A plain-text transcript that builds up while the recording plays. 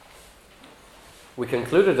We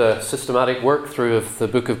concluded a systematic work through of the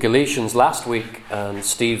book of Galatians last week, and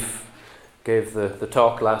Steve gave the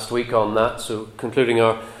talk last week on that, so concluding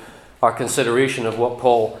our consideration of what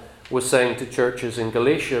Paul was saying to churches in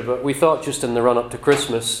Galatia. But we thought just in the run-up to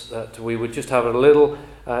Christmas that we would just have a little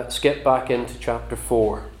skip back into chapter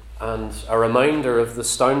 4 and a reminder of the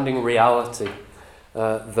astounding reality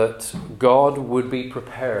that God would be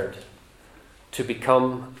prepared to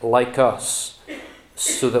become like us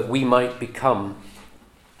so that we might become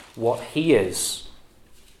what he is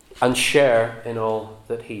and share in all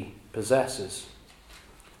that he possesses.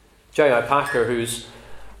 J.I. Packer, who's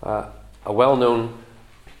a well-known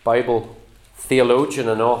Bible theologian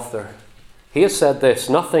and author, he has said this: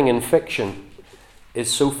 nothing in fiction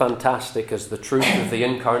is so fantastic as the truth of the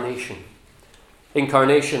incarnation.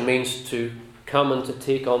 Incarnation means to come and to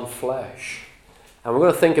take on flesh. And we're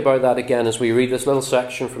going to think about that again as we read this little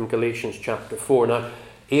section from Galatians chapter 4. Now,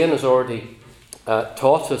 Ian has already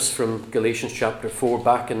taught us from Galatians chapter 4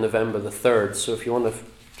 back in November the 3rd. So if you want to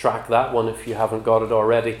track that one, if you haven't got it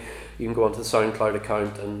already, you can go onto the SoundCloud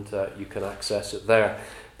account and you can access it there.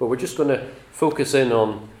 But we're just going to focus in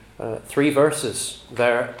on 3 verses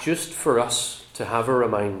there just for us to have a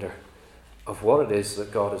reminder of what it is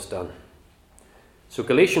that God has done. So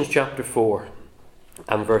Galatians chapter 4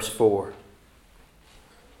 and verse 4.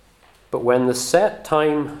 But when the set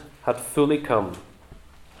time had fully come,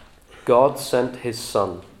 God sent his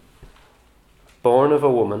Son, born of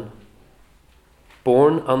a woman,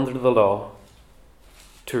 born under the law,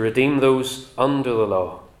 to redeem those under the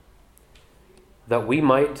law, that we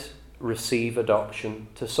might receive adoption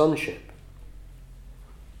to sonship.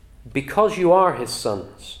 Because you are his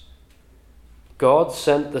sons, God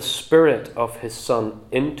sent the Spirit of his Son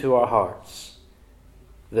into our hearts,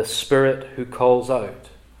 the Spirit who calls out,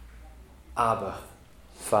 Abba,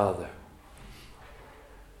 Father.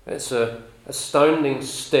 It's an astounding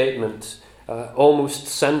statement, almost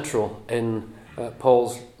central in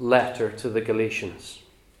Paul's letter to the Galatians.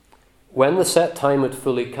 When the set time had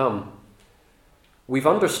fully come, we've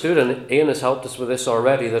understood, and Ian has helped us with this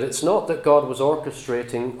already, that it's not that God was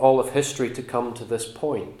orchestrating all of history to come to this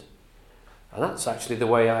point. And that's actually the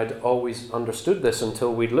way I'd always understood this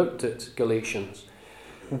until we looked at Galatians.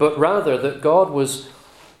 But rather that God was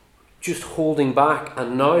just holding back,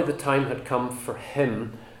 and now the time had come for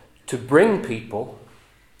him to bring people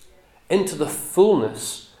into the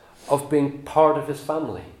fullness of being part of his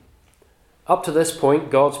family. Up to this point,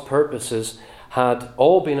 God's purposes had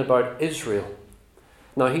all been about Israel.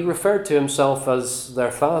 Now, he referred to himself as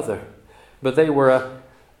their father, but they were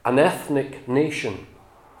an ethnic nation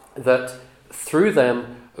that through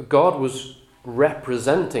them God was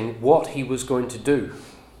representing what he was going to do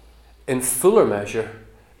in fuller measure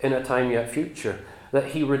in a time yet future.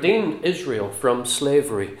 That he redeemed Israel from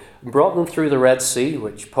slavery, brought them through the Red Sea,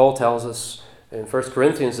 which Paul tells us in 1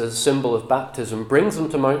 Corinthians is a symbol of baptism, brings them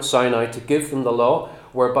to Mount Sinai to give them the law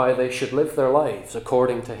whereby they should live their lives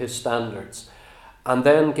according to his standards, and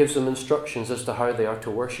then gives them instructions as to how they are to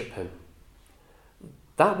worship him.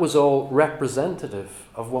 That was all representative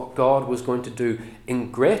of what God was going to do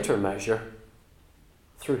in greater measure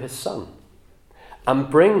through his Son, and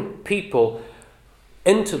bring people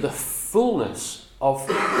into the fullness of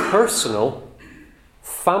personal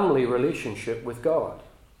family relationship with God.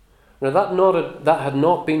 Now that had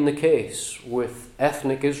not been the case with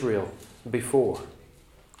ethnic Israel before.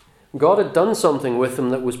 God had done something with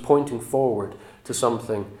them that was pointing forward to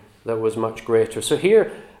something that was much greater. So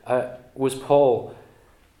here was Paul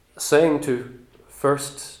saying to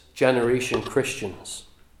first generation Christians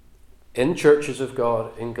in churches of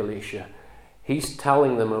God in Galatia, he's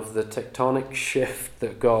telling them of the tectonic shift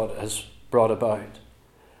that God has brought about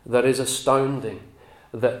that is astounding,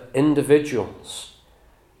 that individuals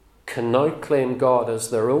can now claim God as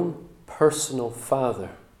their own personal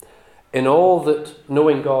Father in all that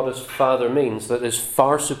knowing God as Father means, that is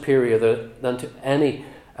far superior than to any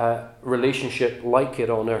relationship like it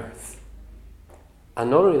on earth.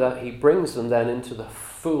 And not only that, he brings them then into the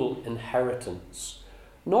full inheritance.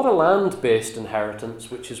 Not a land-based inheritance,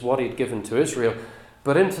 which is what he'd given to Israel,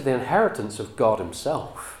 but into the inheritance of God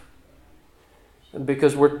himself.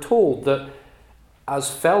 Because we're told that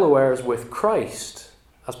as fellow heirs with Christ,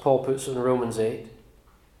 as Paul puts it in Romans 8,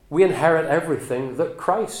 we inherit everything that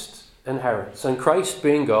Christ inherits. And Christ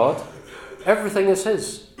being God, everything is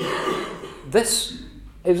his. This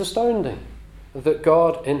is astounding, that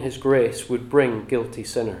God in his grace would bring guilty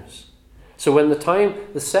sinners. So when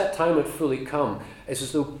the set time had fully come, it's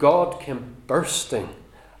as though God came bursting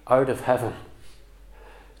out of heaven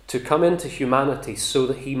to come into humanity so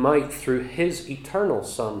that he might, through his eternal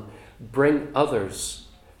Son, bring others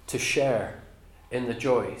to share in the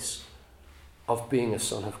joys of being a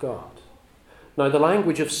son of God. Now, the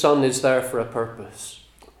language of son is there for a purpose.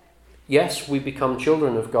 Yes, we become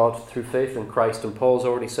children of God through faith in Christ, and Paul's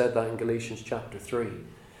already said that in Galatians chapter 3.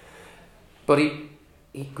 But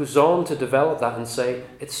he goes on to develop that and say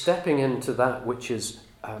it's stepping into that which is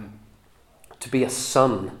to be a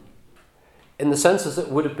son, in the sense as it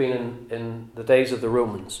would have been in the days of the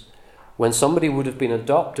Romans. When somebody would have been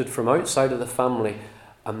adopted from outside of the family,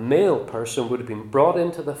 a male person would have been brought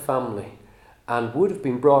into the family and would have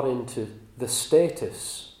been brought into the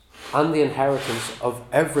status and the inheritance of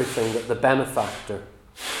everything that the benefactor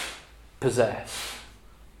possessed.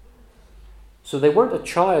 So they weren't a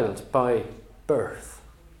child by birth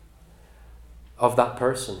of that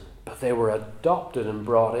person, but they were adopted and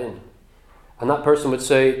brought in. And that person would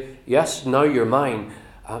say, yes, now you're mine,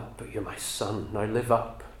 but you're my son. Now live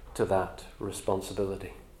up to that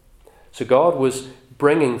responsibility. So God was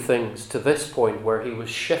bringing things to this point where he was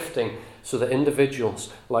shifting so that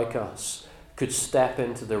individuals like us could step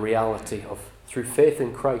into the reality of, through faith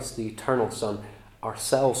in Christ, the eternal Son,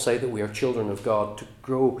 ourselves say that we are children of God, to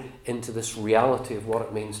grow into this reality of what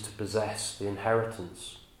it means to possess the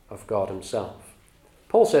inheritance of God himself.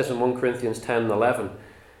 Paul says in 1 Corinthians 10:11,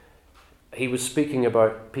 he was speaking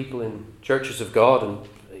about people in churches of God, and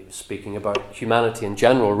he was speaking about humanity in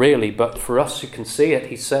general, really, but for us who can see it,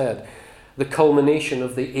 he said, the culmination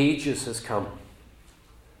of the ages has come.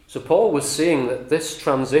 So Paul was seeing that this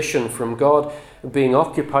transition from God being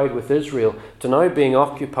occupied with Israel to now being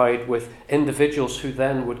occupied with individuals who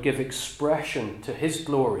then would give expression to his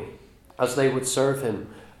glory as they would serve him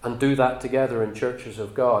and do that together in churches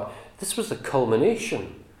of God. This was the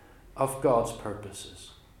culmination of God's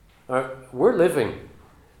purposes. Now, we're living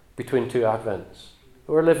between two Advents.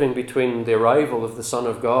 We're living between the arrival of the Son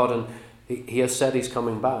of God, and he has said he's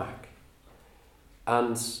coming back.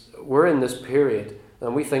 And we're in this period,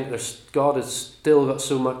 and we think God has still got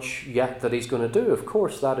so much yet that he's going to do. Of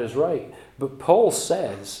course, that is right. But Paul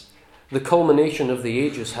says the culmination of the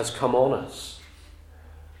ages has come on us.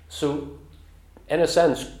 So, in a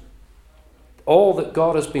sense, all that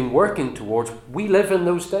God has been working towards, we live in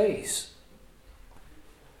those days.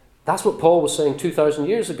 That's what Paul was saying 2,000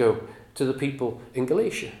 years ago to the people in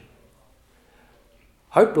Galatia.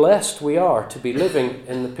 How blessed we are to be living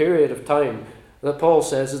in the period of time that Paul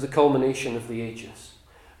says is the culmination of the ages.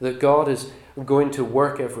 That God is going to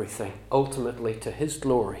work everything ultimately to his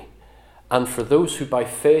glory. And for those who by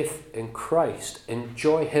faith in Christ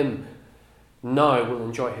enjoy him now will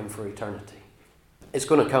enjoy him for eternity. It's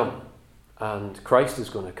going to come. And Christ is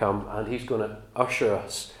going to come, and he's going to usher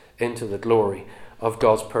us into the glory of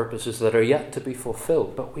God's purposes that are yet to be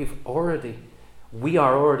fulfilled. But we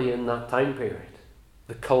are already in that time period,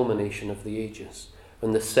 the culmination of the ages,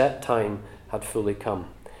 when the set time had fully come.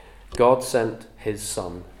 God sent his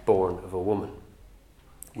Son, born of a woman.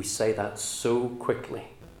 We say that so quickly,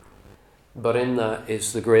 but in that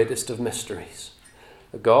is the greatest of mysteries.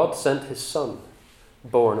 God sent his Son,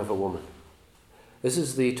 born of a woman. This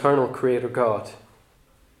is the eternal Creator God.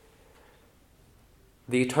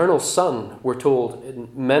 The eternal Son, we're told in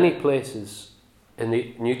many places in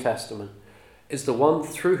the New Testament, is the one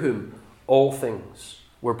through whom all things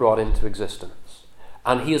were brought into existence.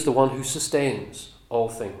 And he is the one who sustains all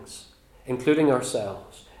things, including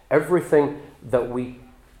ourselves. Everything that we,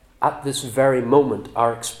 at this very moment,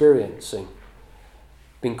 are experiencing,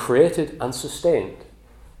 being created and sustained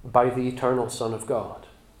by the eternal Son of God.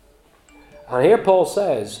 And here Paul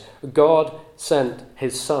says, God sent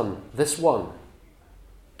his Son, this one,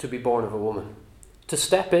 to be born of a woman, to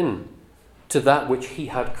step in to that which he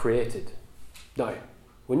had created. Now,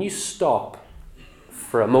 when you stop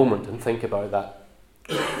for a moment and think about that,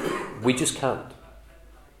 we just can't.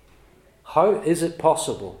 How is it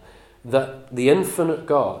possible that the infinite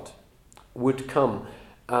God would come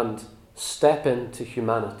and step into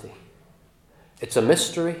humanity? It's a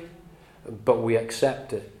mystery, but we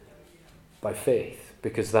accept it by faith,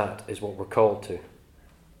 because that is what we're called to.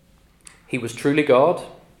 He was truly God,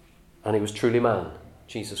 and he was truly man,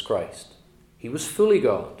 Jesus Christ. He was fully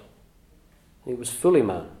God. He was fully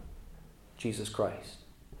man, Jesus Christ.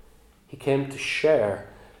 He came to share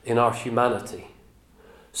in our humanity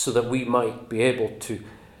so that we might be able to,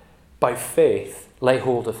 by faith, lay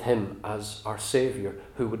hold of him as our Saviour,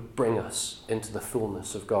 who would bring us into the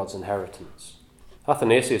fullness of God's inheritance.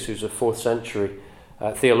 Athanasius, who's a 4th century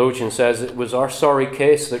theologian, says it was our sorry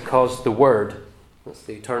case that caused the Word. That's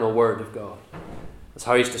the eternal Word of God. That's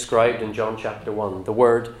how he's described in John chapter 1. The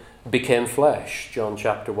Word became flesh, John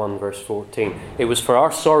chapter 1 verse 14. It was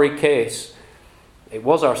our sorry case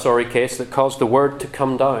that caused the Word to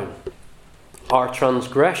come down. our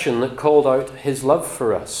transgression that called out his love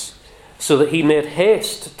for us, so that he made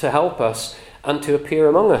haste to help us and to appear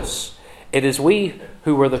among us. It is we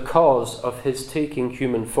who were the cause of his taking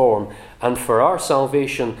human form, and for our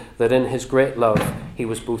salvation that in his great love he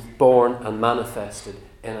was both born and manifested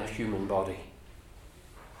in a human body.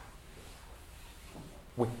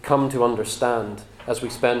 We come to understand, as we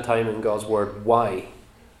spend time in God's Word, why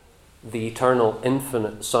the eternal,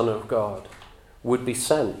 infinite Son of God would be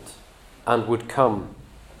sent and would come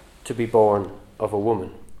to be born of a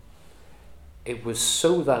woman. It was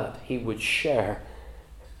so that he would share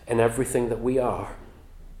in everything that we are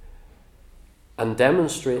and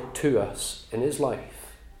demonstrate to us in his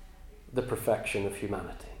life the perfection of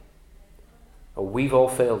humanity. We've all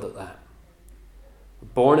failed at that.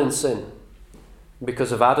 Born in sin,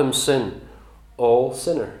 because of Adam's sin, all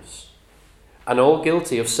sinners, and all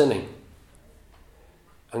guilty of sinning.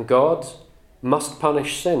 And God must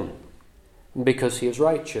punish sin because he is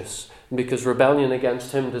righteous, because rebellion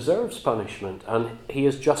against him deserves punishment, and he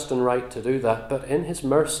is just and right to do that. But in his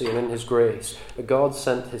mercy and in his grace, God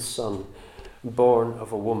sent his Son, born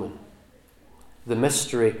of a woman. The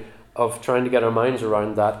mystery of trying to get our minds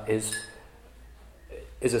around that is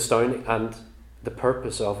astounding, and the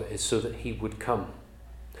purpose of it is so that he would come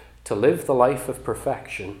to live the life of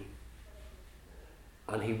perfection,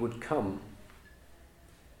 and he would come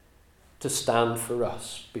to stand for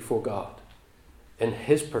us before God in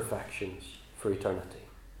his perfections for eternity.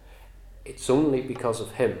 It's only because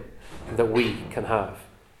of him that we can have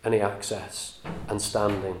any access and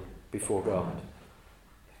standing before God.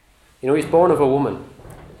 You know, he's born of a woman.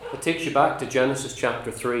 It takes you back to Genesis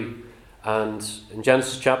chapter 3. And in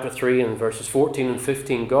Genesis chapter 3 and verses 14 and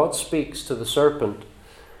 15, God speaks to the serpent,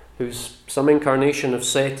 who's some incarnation of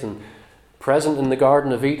Satan, present in the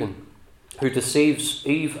Garden of Eden, who deceives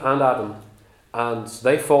Eve and Adam, and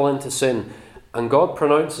they fall into sin. And God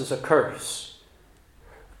pronounces a curse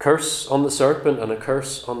on the serpent and a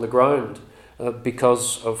curse on the ground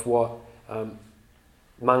because of what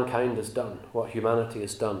mankind has done, what humanity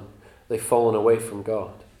has done. They've fallen away from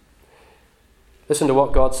God. Listen to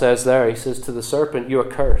what God says there. He says to the serpent, "You are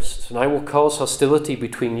cursed, and I will cause hostility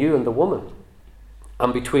between you and the woman,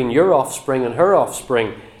 and between your offspring and her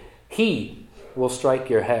offspring. He will strike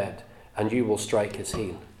your head, and you will strike his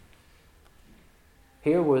heel."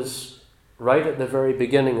 Here was right at the very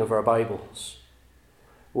beginning of our Bibles,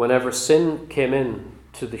 whenever sin came in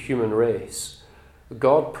to the human race,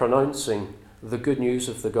 God pronouncing the good news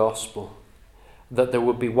of the gospel, that there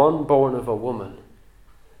would be one born of a woman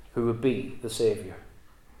who would be the Saviour.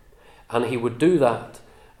 And he would do that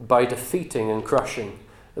by defeating and crushing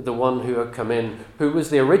the one who had come in, who was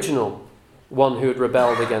the original one who had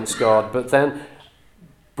rebelled against God, but then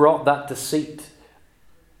brought that deceit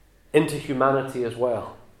into humanity as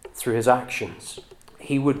well through his actions.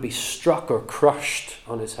 He would be struck or crushed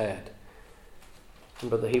on his head,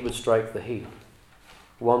 but that he would strike the heel.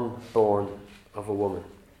 One born of a woman.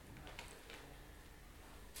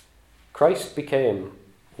 Christ became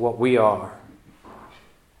what we are,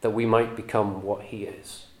 that we might become what he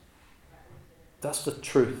is. That's the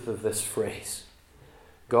truth of this phrase.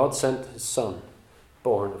 God sent his Son,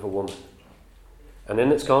 born of a woman. And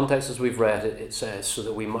in its context, as we've read it, it says, so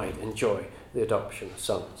that we might enjoy the adoption of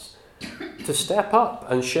sons. To step up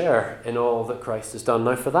and share in all that Christ has done.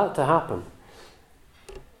 Now, for that to happen,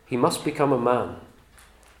 he must become a man,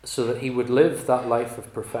 so that he would live that life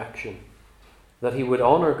of perfection, that he would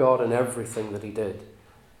honour God in everything that he did.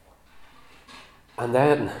 And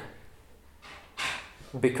then,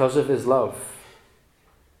 because of his love,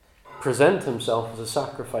 present himself as a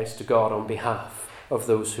sacrifice to God on behalf of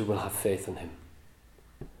those who will have faith in him,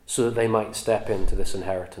 so that they might step into this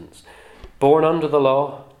inheritance. Born under the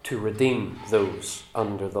law to redeem those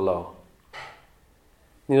under the law.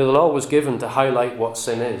 You know, the law was given to highlight what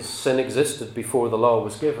sin is. Sin existed before the law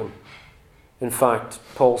was given. In fact,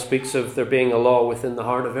 Paul speaks of there being a law within the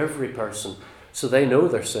heart of every person, so they know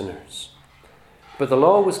they're sinners. But the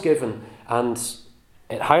law was given, and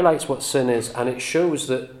it highlights what sin is, and it shows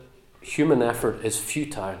that human effort is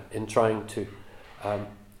futile in trying to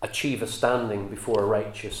achieve a standing before a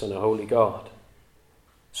righteous and a holy God.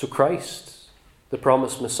 So Christ, the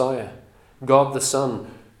promised Messiah, God the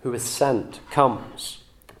Son, who is sent, comes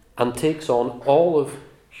and takes on all of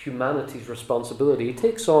humanity's responsibility. He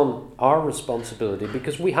takes on our responsibility,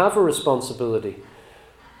 because we have a responsibility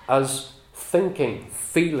as thinking,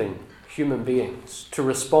 feeling human beings to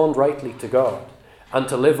respond rightly to God and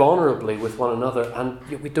to live honourably with one another, and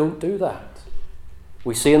yet we don't do that.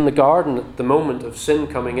 We see in the garden at the moment of sin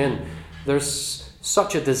coming in, there's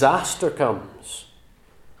such a disaster comes.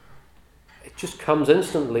 It just comes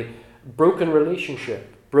instantly, broken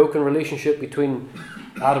relationship between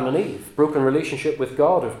Adam and Eve, broken relationship with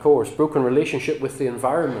God, of course, broken relationship with the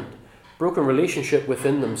environment, broken relationship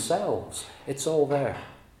within themselves. It's all there.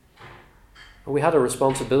 And we had a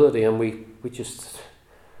responsibility, and we just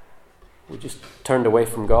turned away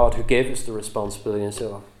from God, who gave us the responsibility, and said,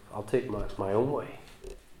 "Oh, I'll take my own way."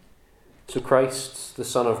 So Christ, the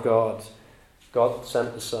Son of God, God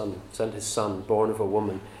sent his Son, born of a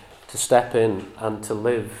woman, to step in and to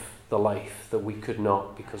live the life that we could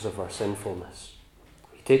not because of our sinfulness.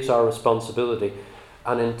 He takes our responsibility,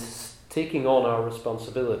 and in taking on our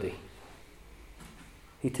responsibility,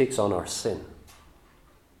 he takes on our sin.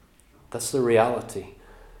 That's the reality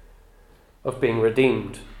of being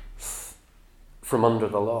redeemed from under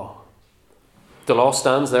the law. The law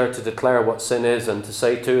stands there to declare what sin is and to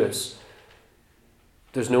say to us,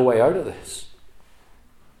 there's no way out of this.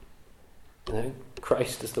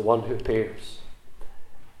 Christ is the one who appears.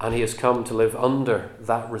 And he has come to live under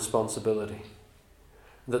that responsibility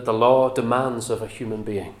that the law demands of a human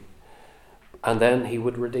being. And then he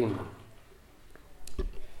would redeem them.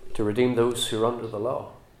 To redeem those who are under the law.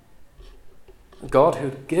 God, who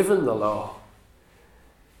had given the law,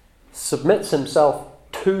 submits himself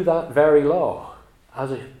to that very law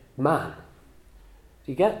as a man.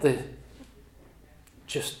 Do you get the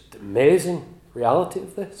just amazing reality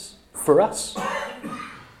of this for us?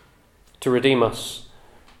 To redeem us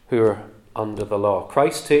who are under the law.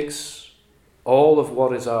 Christ takes all of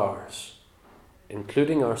what is ours,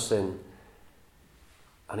 including our sin,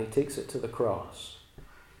 and he takes it to the cross.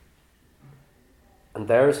 And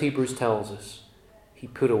there, as Hebrews tells us, he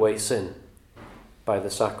put away sin by the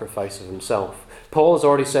sacrifice of himself. Paul has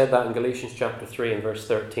already said that in Galatians chapter 3 and verse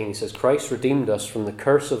 13. He says, Christ redeemed us from the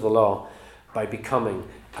curse of the law by becoming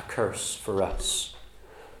a curse for us.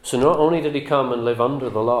 So not only did he come and live under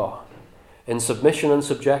the law, in submission and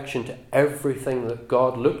subjection to everything that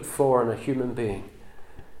God looked for in a human being,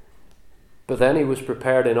 but then he was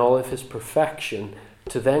prepared in all of his perfection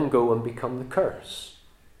to then go and become the curse.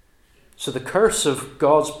 So the curse of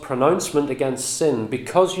God's pronouncement against sin,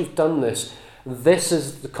 because you've done this, this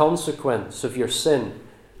is the consequence of your sin.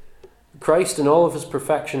 Christ in all of his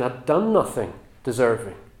perfection had done nothing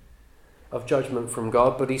deserving of judgment from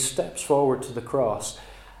God, but he steps forward to the cross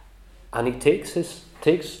and he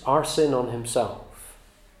takes our sin on himself.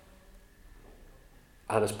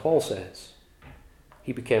 And as Paul says,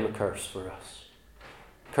 he became a curse for us.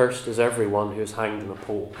 Cursed is everyone who is hanged on a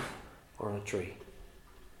pole or on a tree.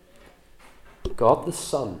 God the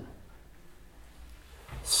Son,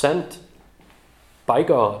 sent by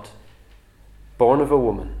God, born of a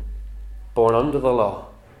woman, born under the law,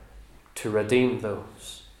 to redeem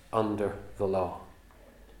those under the law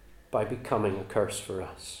by becoming a curse for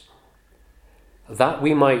us, that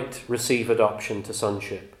we might receive adoption to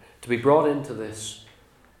sonship, to be brought into this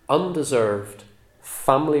undeserved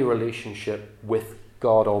family relationship with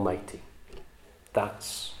God Almighty.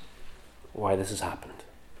 That's why this has happened.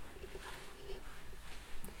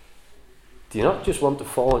 Do you not just want to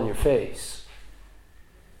fall on your face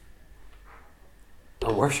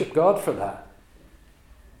and worship God for that?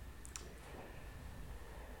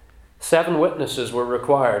 7 witnesses were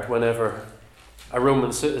required whenever a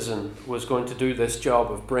Roman citizen was going to do this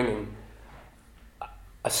job of bringing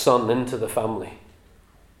a son into the family,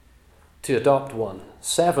 to adopt one.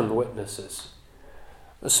 7 witnesses.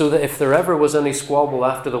 So that if there ever was any squabble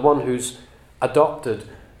after the one who's adopted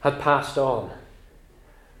had passed on,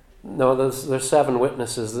 no, there's 7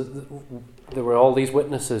 witnesses. There were all these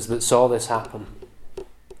witnesses that saw this happen.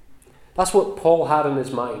 That's what Paul had in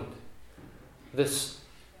his mind. This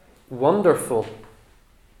wonderful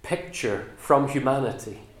picture from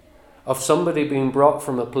humanity of somebody being brought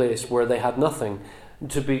from a place where they had nothing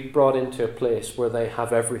to be brought into a place where they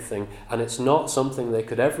have everything, and it's not something they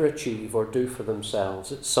could ever achieve or do for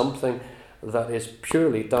themselves. It's something that is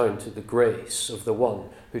purely down to the grace of the one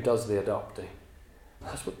who does the adopting.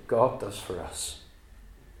 That's what God does for us.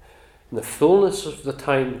 When the fullness of the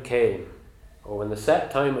time came, or when the set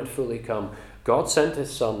time had fully come, God sent his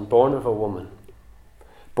Son, born of a woman,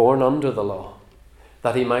 born under the law,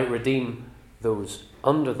 that he might redeem those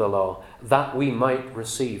under the law, that we might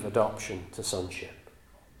receive adoption to sonship.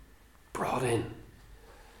 Brought in,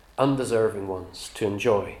 undeserving ones, to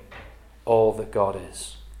enjoy all that God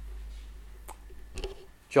is.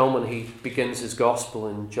 John, when he begins his gospel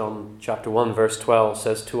in John chapter 1 verse 12,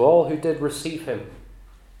 says, to all who did receive him,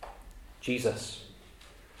 Jesus,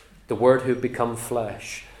 the Word who had become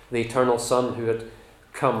flesh, the eternal Son who had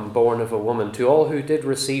come born of a woman, to all who did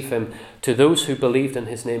receive him, to those who believed in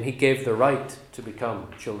his name, he gave the right to become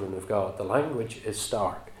children of God. The language is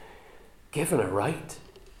stark. Given a right.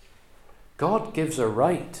 God gives a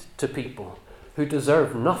right to people who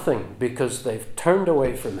deserve nothing because they've turned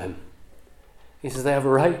away from him. He says they have a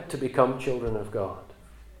right to become children of God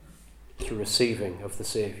through receiving of the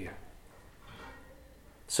Saviour.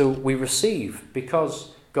 So we receive,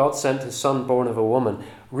 because God sent his Son born of a woman,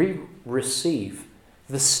 we receive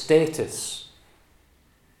the status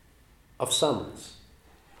of sons.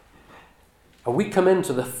 And we come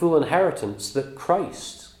into the full inheritance that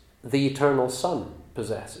Christ, the eternal Son,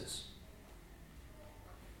 possesses.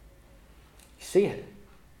 You see it?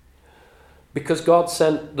 Because God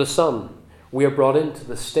sent the Son, we are brought into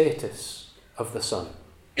the status of the Son.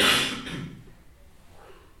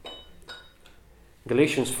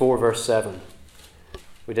 Galatians 4 verse 7.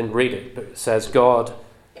 We didn't read it, but it says, God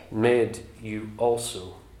made you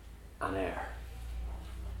also an heir.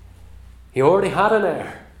 He already had an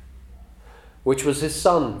heir, which was his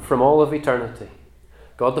Son from all of eternity.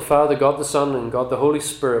 God the Father, God the Son, and God the Holy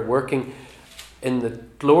Spirit working in the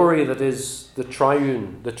glory that is the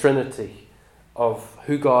triune, the Trinity of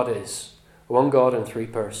who God is. One God in three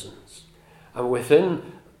persons. And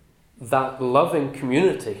within that loving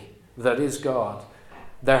community that is God,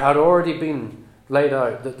 there had already been laid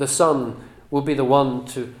out that the Son will be the one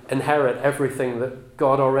to inherit everything that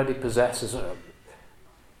God already possesses.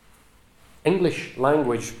 English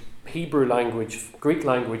language, Hebrew language, Greek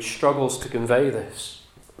language struggles to convey this.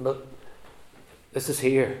 But this is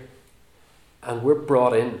here. And we're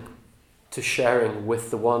brought in to sharing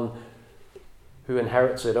with the one who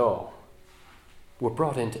inherits it all. We're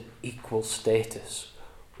brought into equal status.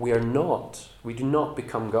 We do not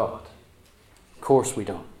become God. Of course we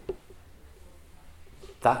don't.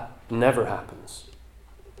 That never happens.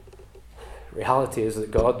 Reality is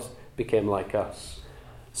that God became like us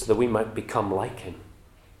so that we might become like him.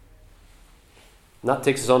 And that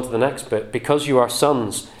takes us on to the next bit. Because you are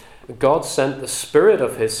sons, God sent the Spirit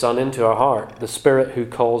of his Son into our heart, the Spirit who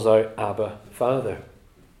calls out, Abba, Father.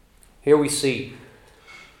 Here we see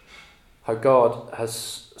how God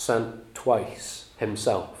has sent twice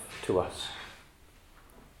himself to us.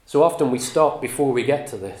 So often we stop before we get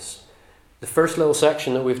to this. The first little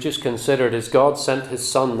section that we've just considered is God sent his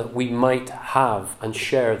Son that we might have and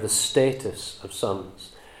share the status of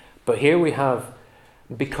sons. But here we have,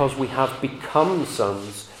 because we have become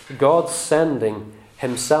sons, God sending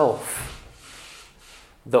himself,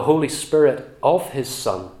 the Holy Spirit of his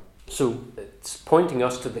Son. So it's pointing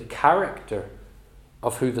us to the character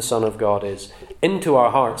of who the Son of God is, into our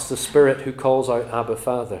hearts, the Spirit who calls out, Abba,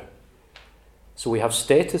 Father. So we have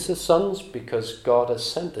status as sons because God has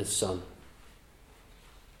sent his Son.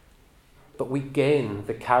 But we gain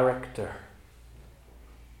the character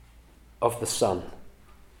of the Son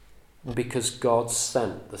because God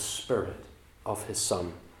sent the Spirit of his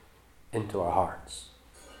Son into our hearts.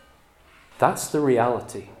 That's the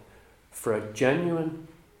reality for a genuine,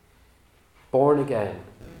 born-again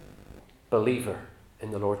believer in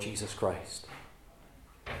the Lord Jesus Christ.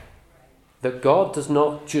 That God does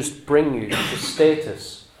not just bring you to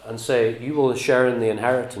status and say, you will share in the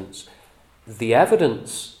inheritance. The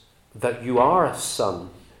evidence that you are a son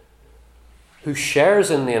who shares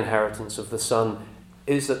in the inheritance of the Son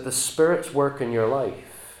is that the Spirit's work in your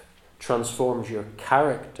life transforms your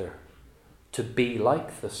character to be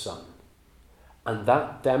like the Son. And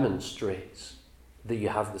that demonstrates that you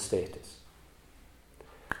have the status.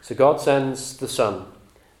 So God sends the Son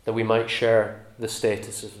that we might share the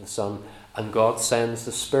status of the Son, and God sends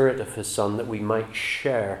the Spirit of his Son that we might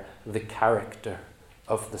share the character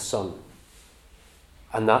of the Son.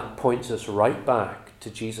 And that points us right back to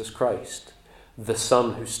Jesus Christ, the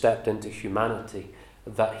Son who stepped into humanity,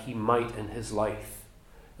 that he might in his life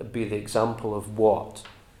be the example of what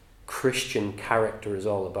Christian character is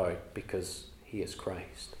all about, because he is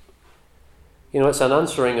Christ. You know, it's an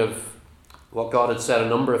answering of what God had said a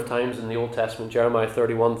number of times in the Old Testament. Jeremiah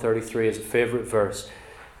 31:33 is a favourite verse.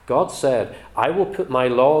 God said, I will put my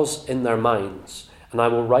laws in their minds, and I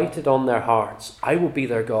will write it on their hearts. I will be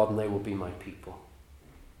their God, and they will be my people.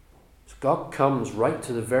 So God comes right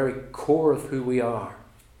to the very core of who we are,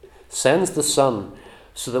 sends the Son,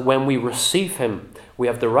 so that when we receive him, we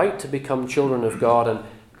have the right to become children of God and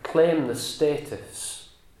claim the status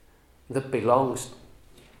that belongs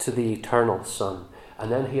to the eternal Son.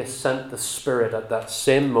 And then he has sent the Spirit at that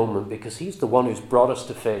same moment, because he's the one who's brought us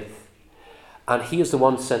to faith. And he is the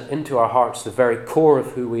one sent into our hearts, the very core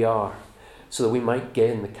of who we are, so that we might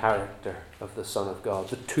gain the character of the Son of God.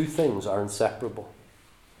 The two things are inseparable.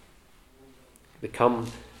 They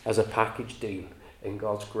come as a package deal in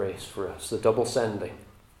God's grace for us, the double sending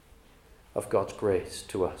of God's grace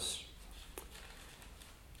to us.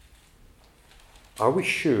 Are we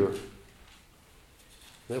sure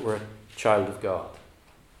that we're a child of God.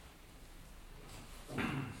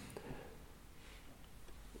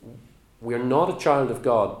 We're not a child of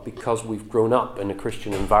God because we've grown up in a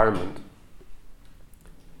Christian environment.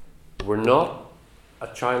 We're not a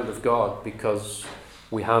child of God because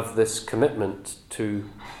we have this commitment to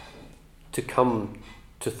come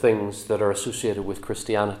to things that are associated with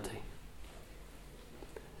Christianity.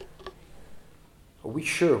 Are we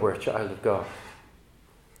sure we're a child of God?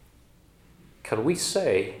 Can we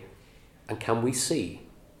say and can we see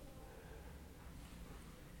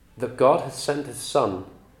that God has sent his Son,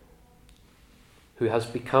 who has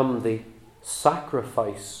become the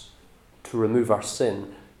sacrifice to remove our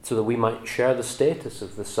sin, so that we might share the status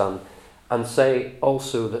of the Son, and say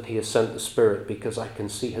also that he has sent the Spirit because I can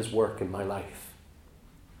see his work in my life,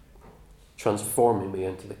 transforming me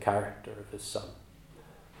into the character of his Son?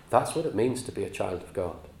 That's what it means to be a child of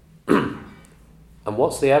God. And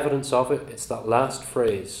what's the evidence of it? It's that last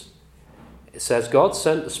phrase. It says, God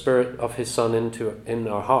sent the Spirit of his Son in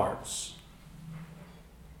our hearts.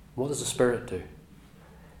 What does the Spirit do?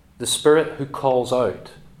 The Spirit who calls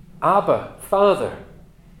out, Abba, Father.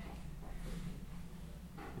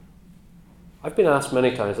 I've been asked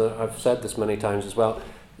many times, I've said this many times as well,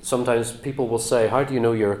 sometimes people will say, how do you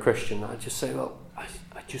know you're a Christian? I just say, well, I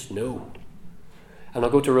just know. And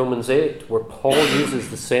I'll go to Romans 8, where Paul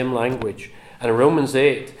uses the same language. And in Romans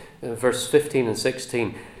 8, verse 15 and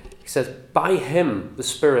 16, he says, by him, the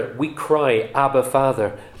Spirit, we cry, Abba,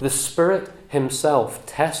 Father. The Spirit himself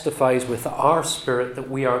testifies with our spirit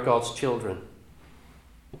that we are God's children.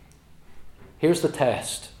 Here's the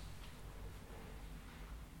test.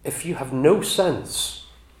 If you have no sense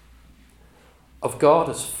of God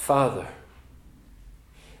as Father,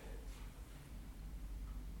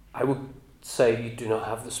 I would say you do not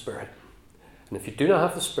have the Spirit. And if you do not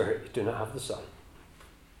have the Spirit, you do not have the Son.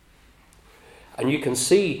 And you can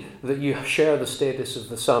see that you share the status of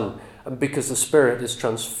the Son because the Spirit is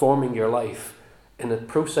transforming your life in a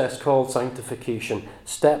process called sanctification,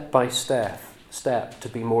 step by step to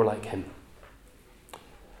be more like him.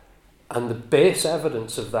 And the base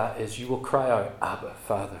evidence of that is you will cry out, Abba,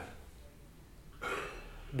 Father.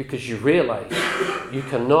 Because you realize you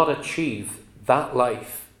cannot achieve that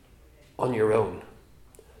life on your own.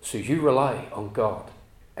 So you rely on God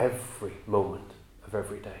every moment of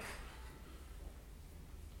every day.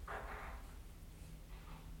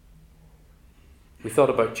 We thought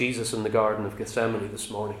about Jesus in the Garden of Gethsemane this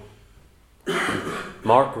morning.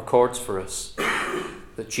 Mark records for us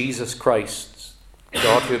that Jesus Christ,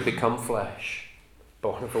 God who had become flesh,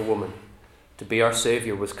 born of a woman, to be our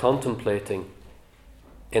Saviour, was contemplating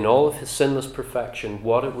in all of his sinless perfection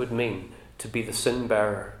what it would mean to be the sin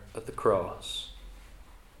bearer at the cross.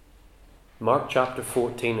 Mark chapter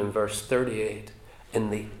 14 and verse 38, in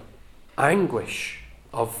the anguish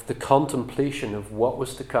of the contemplation of what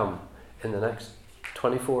was to come in the next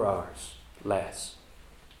 24 hours, less.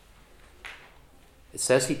 It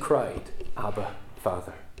says he cried, Abba,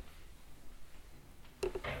 Father.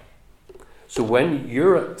 So when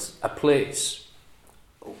you're at a place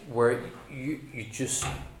where you just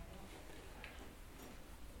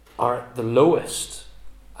are at the lowest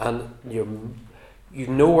and you've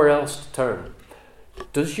nowhere else to turn,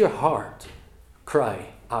 does your heart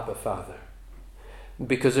cry, Abba, Father?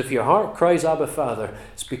 Because if your heart cries, Abba, Father,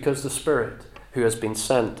 it's because the Spirit who has been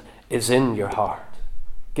sent is in your heart,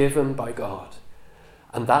 given by God.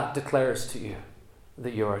 And that declares to you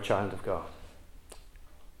that you are a child of God.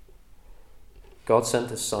 God sent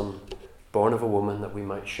his Son, born of a woman, that we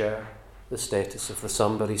might share the status of the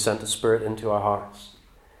Son, but he sent a Spirit into our hearts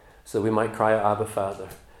so that we might cry out, Abba, Father,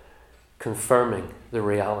 confirming the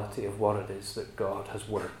reality of what it is that God has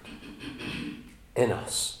worked in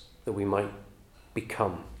us, that we might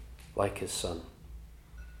become like his Son.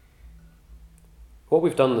 What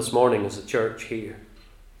we've done this morning as a church here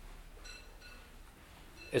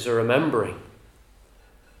is a remembering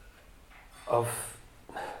of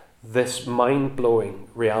this mind-blowing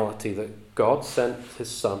reality that God sent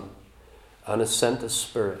his Son and has sent his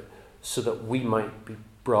Spirit so that we might be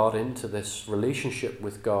brought into this relationship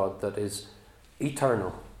with God that is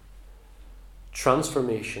eternal,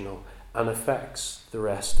 transformational, and affects the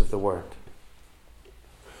rest of the Word.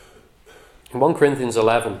 In 1 Corinthians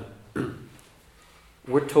 11,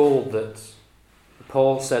 we're told that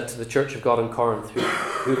Paul said to the church of God in Corinth,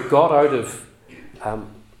 who got out of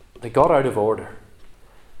order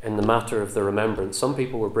in the matter of the remembrance. Some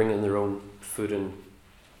people were bringing their own food in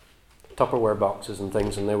Tupperware boxes and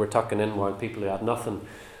things, and they were tucking in while people who had nothing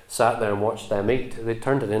sat there and watched them eat. They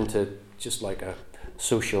turned it into just like a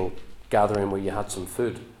social gathering where you had some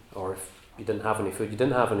food, or if You didn't have any food. You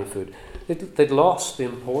didn't have any food. They'd lost the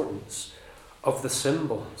importance of the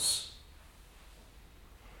symbols.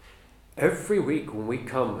 Every week when we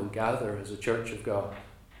come and gather as a church of God,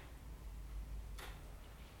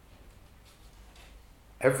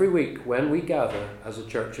 every week when we gather as a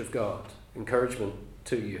church of God, encouragement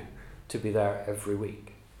to you to be there every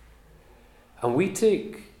week. And we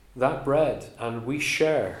take that bread and we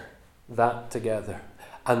share that together.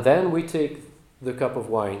 And then we take the cup of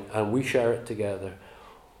wine and we share it together.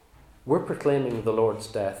 We're proclaiming the Lord's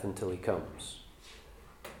death until he comes.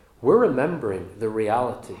 We're remembering the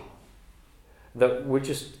reality that we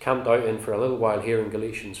just camped out in for a little while here in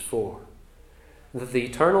Galatians 4. That the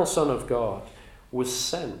eternal Son of God was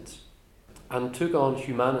sent and took on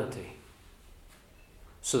humanity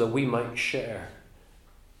so that we might share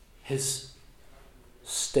his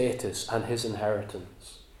status and his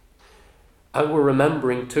inheritance. And we're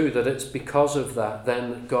remembering too that it's because of that then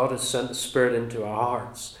that God has sent the Spirit into our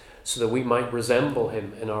hearts so that we might resemble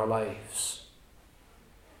him in our lives.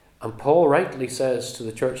 And Paul rightly says to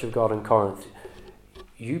the church of God in Corinth,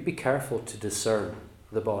 you be careful to discern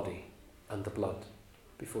the body and the blood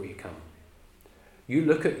before you come. You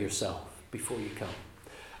look at yourself before you come.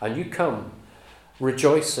 And you come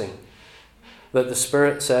rejoicing that the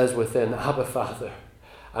Spirit says within, Abba, Father.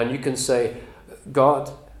 And you can say,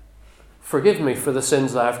 God, forgive me for the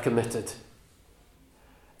sins that I've committed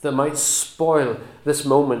that might spoil this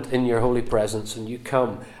moment in your holy presence. And you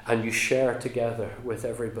come and you share together with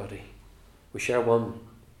everybody. We share one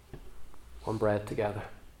bread together.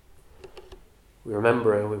 We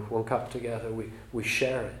remember it with one cup together. We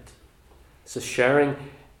share it. It's a sharing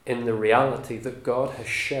in the reality that God has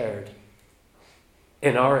shared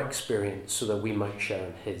in our experience so that we might share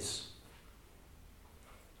in his.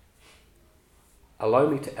 Allow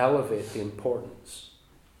me to elevate the importance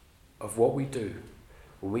of what we do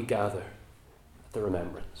when we gather at the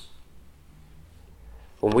remembrance.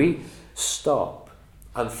 When we stop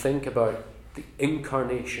and think about the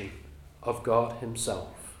incarnation of God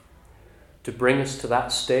himself to bring us to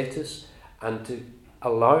that status and to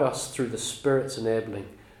allow us through the Spirit's enabling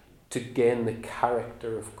to gain the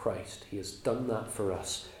character of Christ. He has done that for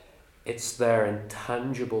us. It's there in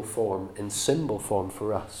tangible form, in symbol form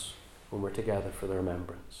for us when we're together for the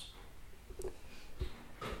remembrance.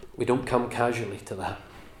 We don't come casually to that.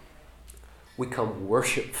 We come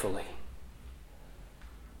worshipfully.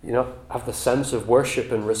 Have the sense of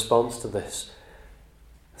worship in response to this.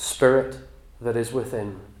 Spirit that is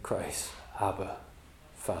within Christ. Abba,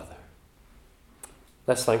 Father.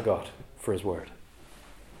 Let's thank God for his word.